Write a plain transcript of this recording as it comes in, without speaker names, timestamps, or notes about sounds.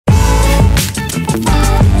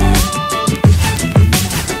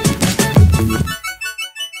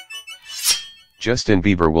Justin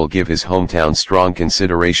Bieber will give his hometown strong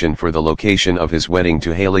consideration for the location of his wedding to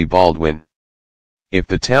Hailey Baldwin. If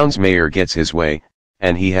the town's mayor gets his way,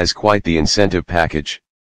 and he has quite the incentive package.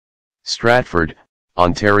 Stratford,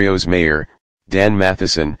 Ontario's mayor, Dan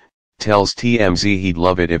Matheson, tells TMZ he'd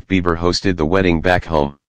love it if Bieber hosted the wedding back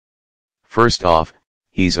home. First off,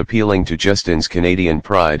 he's appealing to Justin's Canadian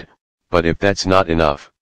pride, but if that's not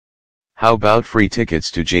enough, how about free tickets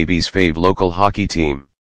to JB's fave local hockey team?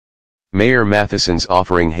 Mayor Matheson's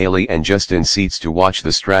offering Hailey and Justin seats to watch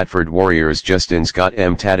the Stratford Warriors. Justin's got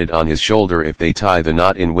M tatted on his shoulder if they tie the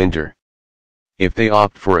knot in winter. If they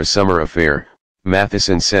opt for a summer affair,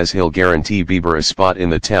 Matheson says he'll guarantee Bieber a spot in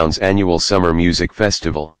the town's annual summer music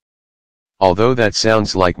festival. Although that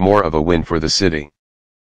sounds like more of a win for the city.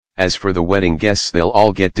 As for the wedding guests, they'll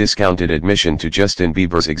all get discounted admission to Justin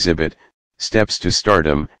Bieber's exhibit, Steps to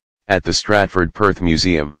Stardom, at the Stratford Perth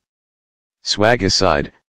Museum. Swag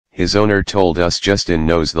aside, his owner told us Justin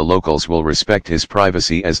knows the locals will respect his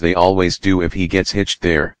privacy as they always do if he gets hitched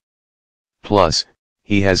there. Plus,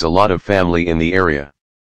 he has a lot of family in the area.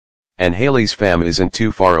 And Hailey's fam isn't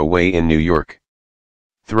too far away in New York.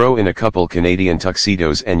 Throw in a couple Canadian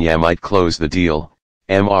tuxedos and ya might close the deal.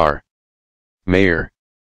 Mr. Mayor.